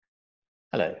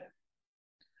Hello,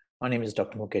 my name is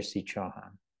Dr. Mukesh C.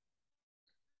 Chauhan.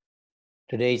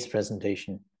 Today's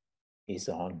presentation is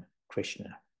on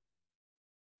Krishna.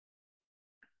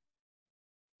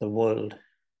 The world,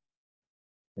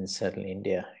 and certainly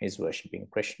India, is worshipping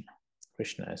Krishna.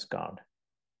 Krishna is God.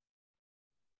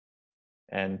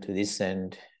 And to this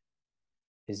end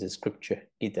is a scripture,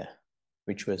 Gita,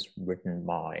 which was written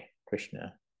by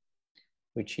Krishna,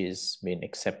 which is been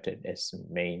accepted as the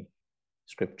main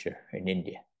scripture in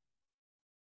India.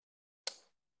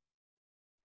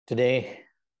 Today,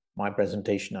 my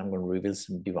presentation, I'm going to reveal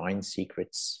some divine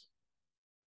secrets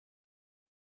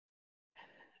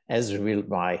as revealed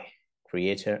by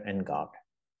Creator and God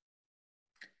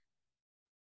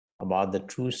about the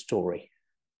true story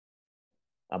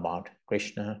about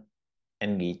Krishna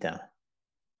and Gita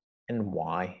and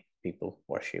why people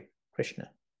worship Krishna.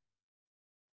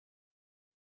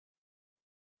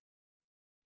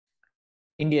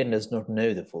 India does not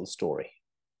know the full story.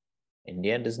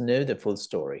 India does know the full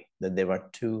story that there are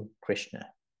two Krishna,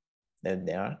 that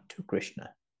there are two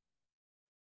Krishna.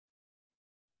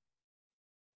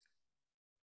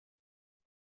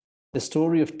 The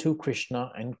story of two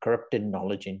Krishna and corrupted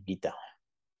knowledge in Gita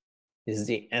is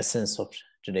the essence of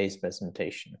today's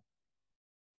presentation.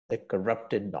 The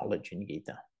corrupted knowledge in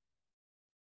Gita.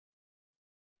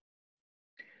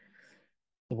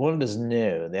 The world does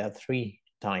know there are three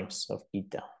types of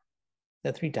Gita.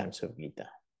 There are three types of Gita.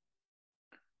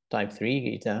 Type 3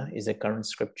 Gita is a current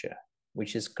scripture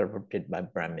which is corrupted by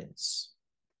Brahmins.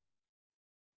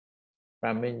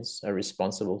 Brahmins are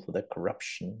responsible for the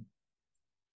corruption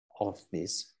of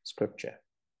this scripture,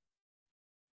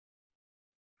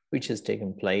 which has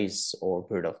taken place over a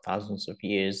period of thousands of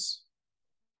years,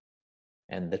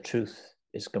 and the truth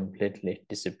is completely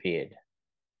disappeared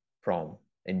from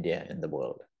India and the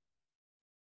world.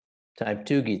 Type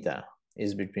 2 Gita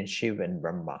is between Shiva and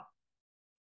Brahma.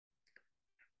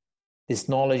 This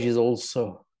knowledge is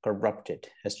also corrupted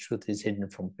as truth is hidden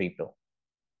from people.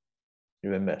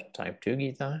 Remember, type 2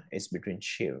 Gita is between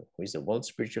Shiva, who is the world's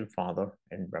spiritual father,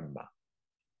 and Brahma.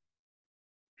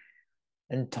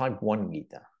 And type 1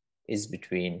 Gita is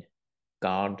between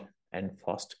God and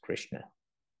first Krishna.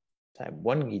 Type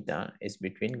 1 Gita is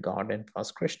between God and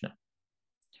first Krishna,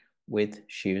 with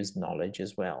Shiva's knowledge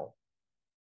as well.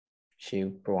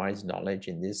 Shiva provides knowledge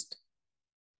in this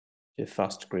to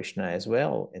first Krishna as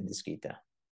well in this Gita.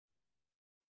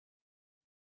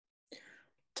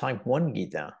 Type 1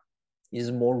 Gita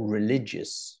is more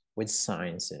religious with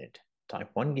science in it. Type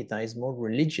 1 Gita is more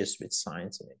religious with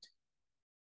science in it.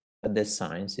 But the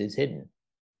science is hidden.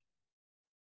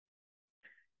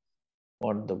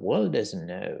 What the world doesn't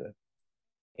know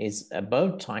is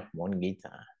above type 1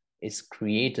 Gita is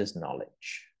Creator's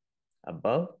knowledge.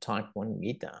 Above type 1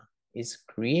 Gita is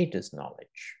Creator's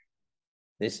knowledge.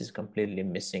 This is completely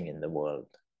missing in the world.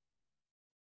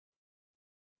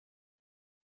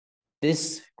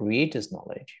 This Creator's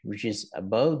knowledge, which is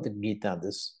above the Gita,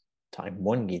 this type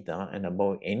 1 Gita, and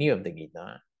above any of the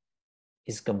Gita,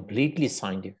 is completely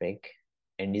scientific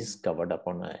and is covered up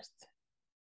on earth.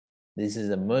 This is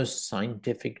the most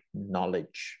scientific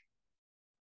knowledge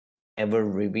ever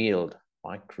revealed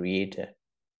by Creator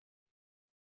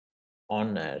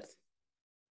on earth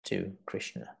to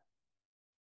Krishna.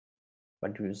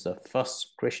 But it was the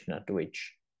first Krishna to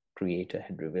which Creator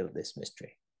had revealed this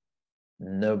mystery.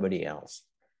 Nobody else.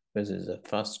 Because it was the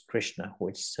first Krishna who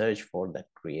had searched for that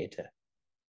Creator.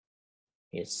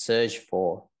 He had searched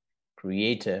for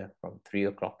Creator from 3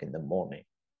 o'clock in the morning.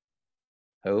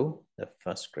 Who? The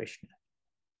first Krishna.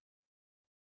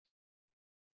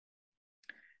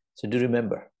 So do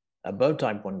remember, above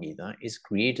type 1 Gita is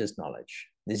Creator's knowledge.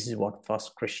 This is what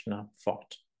first Krishna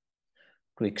fought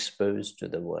to expose to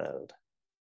the world.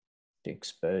 To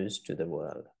expose to the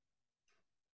world.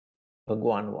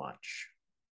 Bhagwan Vach.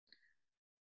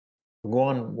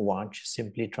 Bhagwan Vach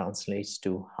simply translates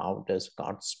to how does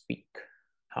God speak?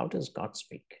 How does God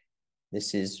speak?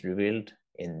 This is revealed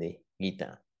in the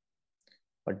Gita,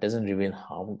 but doesn't reveal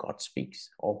how God speaks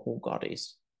or who God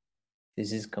is.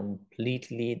 This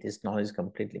knowledge is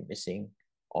completely missing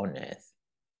on earth.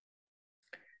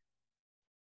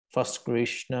 First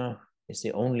Krishna is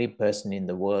the only person in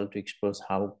the world to expose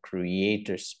how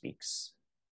Creator speaks.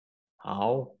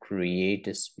 How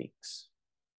Creator speaks.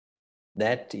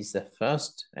 That is the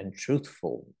first and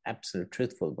truthful, absolute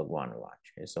truthful Bhagwan Vach.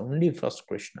 It's only first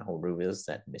Krishna who reveals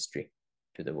that mystery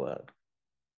to the world.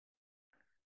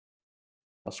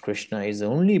 First Krishna is the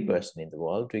only person in the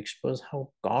world to expose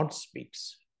how God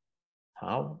speaks.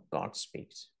 How God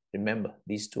speaks. Remember,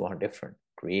 these two are different.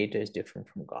 Creator is different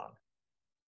from God.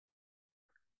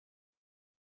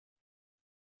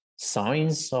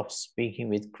 Science of speaking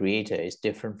with Creator is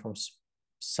different from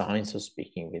science of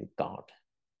speaking with God.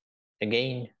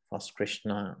 Again, first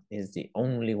Krishna is the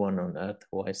only one on earth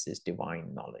who has this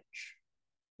divine knowledge.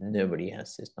 Nobody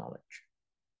has this knowledge.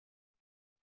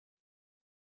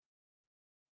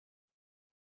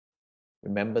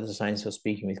 Remember, the science of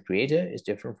speaking with Creator is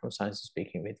different from science of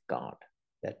speaking with God.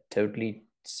 They're totally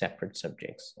separate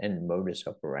subjects and modus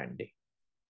operandi.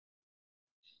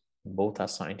 Both are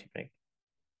scientific.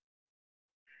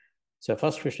 So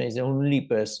first Krishna is the only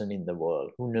person in the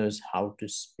world who knows how to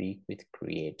speak with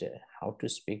Creator, how to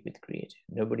speak with Creator.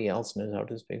 Nobody else knows how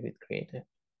to speak with Creator.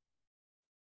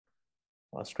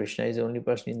 First Krishna is the only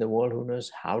person in the world who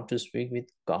knows how to speak with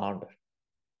God,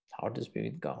 how to speak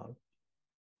with God.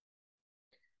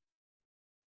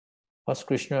 First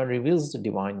Krishna reveals the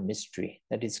divine mystery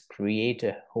that it's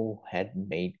Creator who had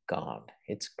made God.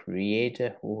 It's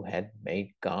Creator who had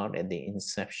made God at the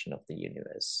inception of the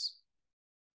universe.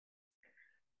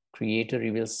 Creator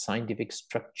reveals scientific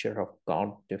structure of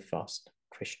God to first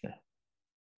Krishna.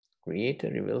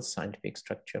 Creator reveals scientific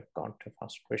structure of God to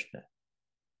first Krishna.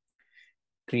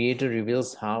 Creator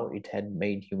reveals how it had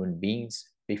made human beings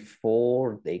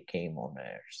before they came on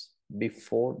earth.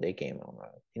 Before they came on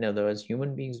earth. In other words,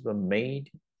 human beings were made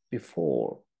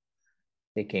before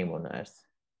they came on earth.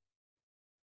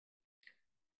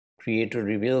 Creator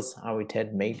reveals how it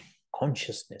had made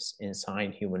consciousness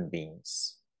inside human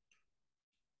beings.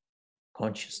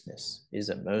 Consciousness is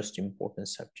the most important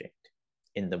subject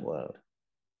in the world.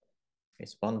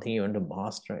 It's one thing you want to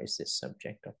master is this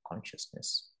subject of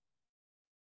consciousness.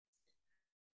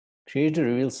 Creator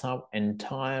reveals how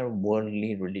entire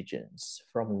worldly religions,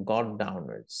 from God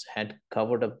downwards, had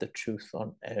covered up the truth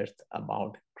on earth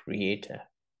about Creator.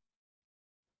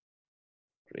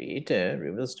 Creator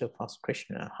reveals to first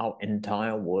Krishna how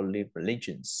entire worldly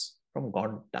religions, from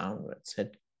God downwards,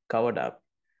 had covered up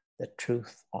the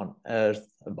truth on earth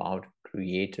about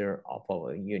Creator of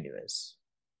our universe.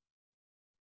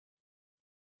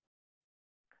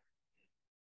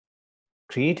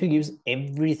 Creator gives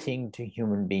everything to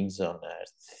human beings on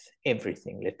earth,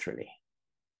 everything, literally.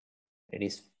 It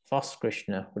is first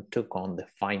Krishna who took on the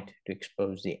fight to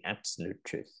expose the absolute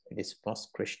truth. It is first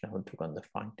Krishna who took on the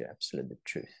fight to absolute the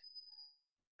truth.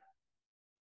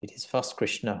 It is first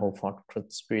Krishna who fought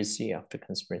conspiracy after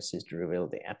conspiracies to reveal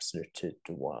the absolute truth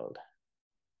to the world.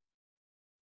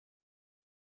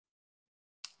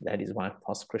 That is why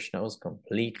first Krishna was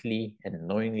completely and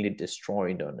knowingly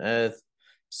destroyed on earth,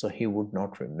 so he would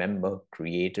not remember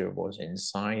Creator was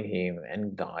inside him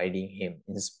and guiding him,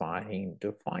 inspiring him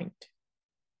to fight.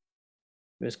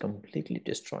 He was completely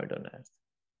destroyed on earth,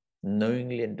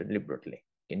 knowingly and deliberately.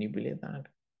 Can you believe that?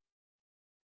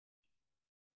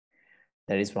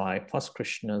 That is why first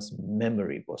Krishna's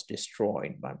memory was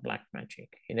destroyed by black magic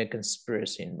in a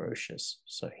conspiracy in Mauritius,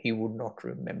 so he would not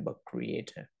remember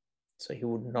Creator. So he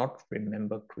would not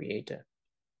remember Creator.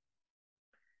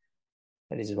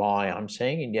 That is why I'm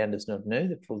saying India does not know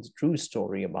the full true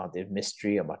story about the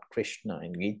mystery about Krishna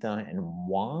and Gita and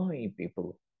why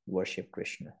people worship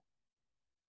Krishna.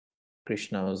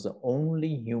 Krishna was the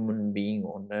only human being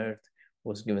on earth who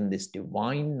was given this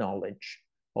divine knowledge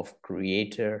of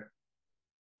Creator.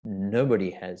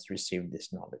 Nobody has received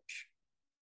this knowledge.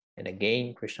 And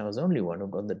again, Krishna was the only one who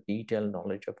got the detailed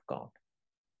knowledge of God.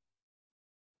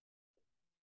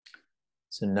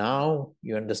 So now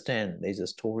you understand there's a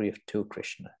story of two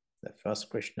Krishna. The first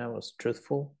Krishna was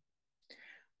truthful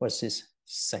versus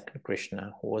second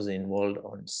Krishna who was involved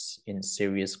in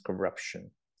serious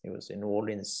corruption. He was involved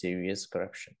in serious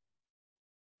corruption.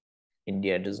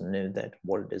 India doesn't know that,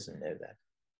 world doesn't know that.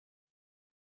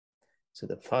 So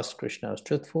the first Krishna was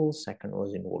truthful, second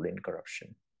was involved in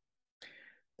corruption.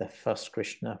 The first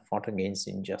Krishna fought against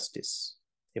injustice.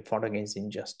 He fought against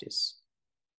injustice.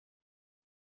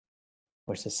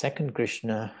 Whereas the second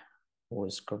Krishna who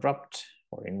was corrupt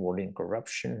or involved in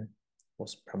corruption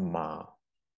was Brahma.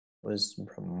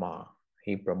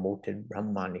 He promoted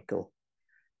Brahmanical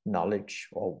knowledge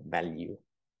or value.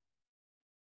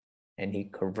 And he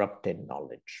corrupted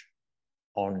knowledge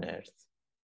on earth.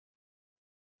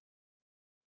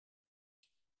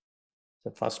 So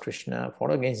first Krishna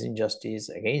fought against injustice,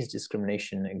 against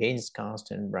discrimination, against caste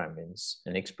and Brahmins,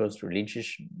 and exposed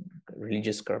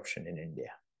religious corruption in India.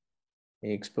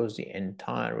 He exposed the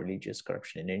entire religious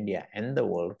corruption in India and the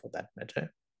world for that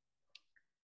matter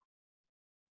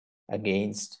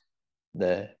against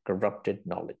the corrupted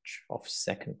knowledge of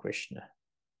second Krishna,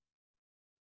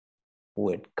 who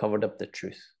had covered up the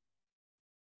truth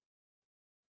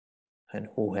and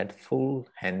who had full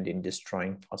hand in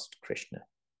destroying first Krishna.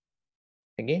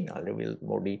 Again, I'll reveal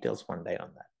more details one day on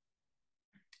that.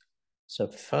 So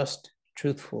first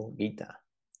truthful Gita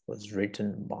was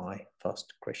written by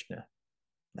first Krishna.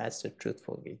 That's the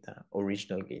truthful Gita,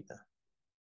 original Gita.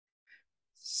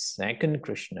 Second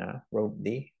Krishna wrote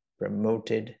the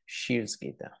promoted Shiv's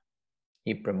Gita.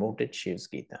 He promoted Shiv's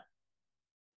Gita.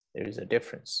 There is a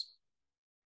difference.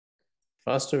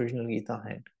 First original Gita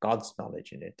had God's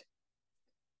knowledge in it.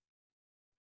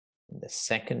 The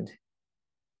second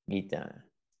Gita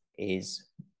is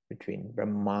between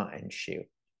Brahma and Shiv.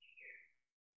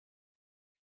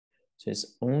 So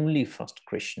it's only first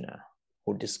Krishna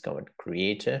who discovered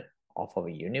creator of our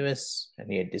universe, and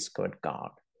he had discovered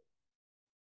God.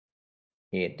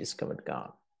 He had discovered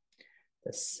God.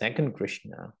 The second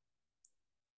Krishna,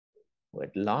 who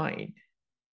had lied,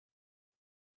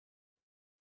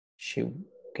 Shiv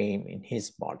came in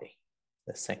his body,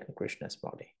 the second Krishna's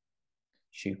body.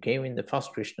 Shiv came in the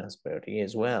first Krishna's body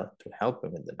as well to help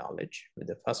him with the knowledge with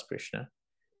the first Krishna,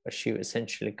 but Shiv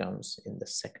essentially comes in the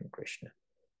second Krishna.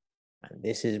 And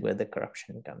this is where the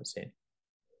corruption comes in,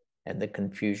 and the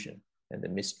confusion and the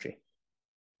mystery,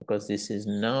 because this is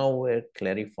nowhere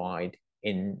clarified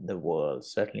in the world,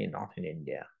 certainly not in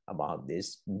India, about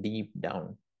this deep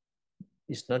down.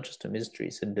 It's not just a mystery,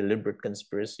 it's a deliberate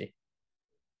conspiracy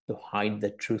to hide the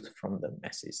truth from the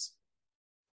masses.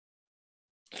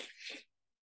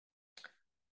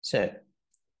 So,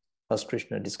 first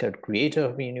Krishna discovered creator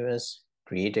of the universe.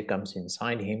 Creator comes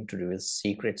inside him to reveal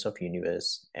secrets of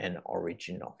universe and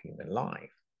origin of human life,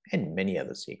 and many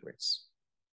other secrets.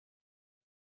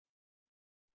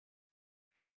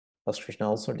 First Krishna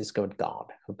also discovered God,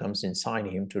 who comes inside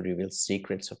him to reveal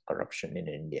secrets of corruption in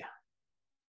India.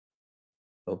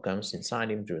 Who comes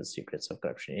inside him to reveal secrets of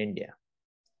corruption in India.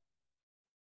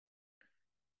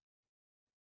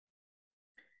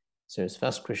 So it's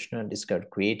first Krishna discovered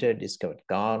creator, discovered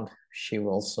God.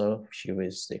 Shiva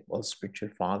is the all spiritual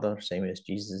father, same as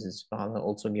Jesus is father,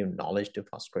 also gave knowledge to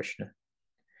first Krishna.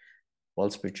 All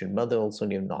spiritual mother also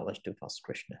gave knowledge to first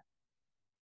Krishna.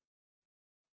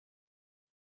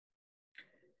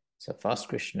 So first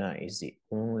Krishna is the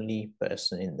only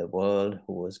person in the world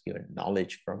who was given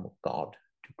knowledge from God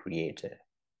to creator.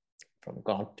 From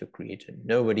God to creator.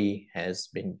 Nobody has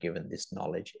been given this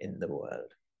knowledge in the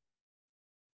world.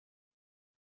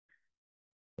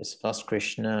 This first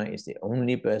Krishna is the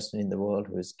only person in the world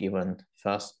who is given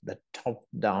first the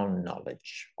top-down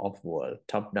knowledge of world,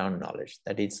 top-down knowledge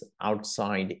that is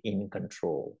outside in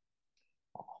control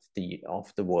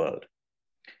of the world.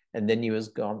 And then he was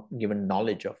given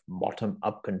knowledge of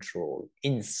bottom-up control,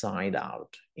 inside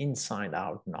out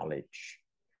knowledge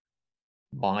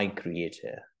by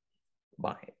creator.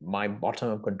 By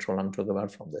bottom-up control, I'm talking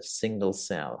about from the single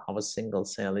cell, how a single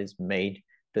cell is made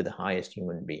to the highest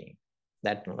human being.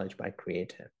 That knowledge by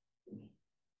creator.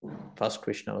 First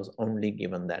Krishna was only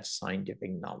given that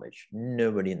scientific knowledge.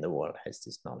 Nobody in the world has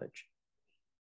this knowledge.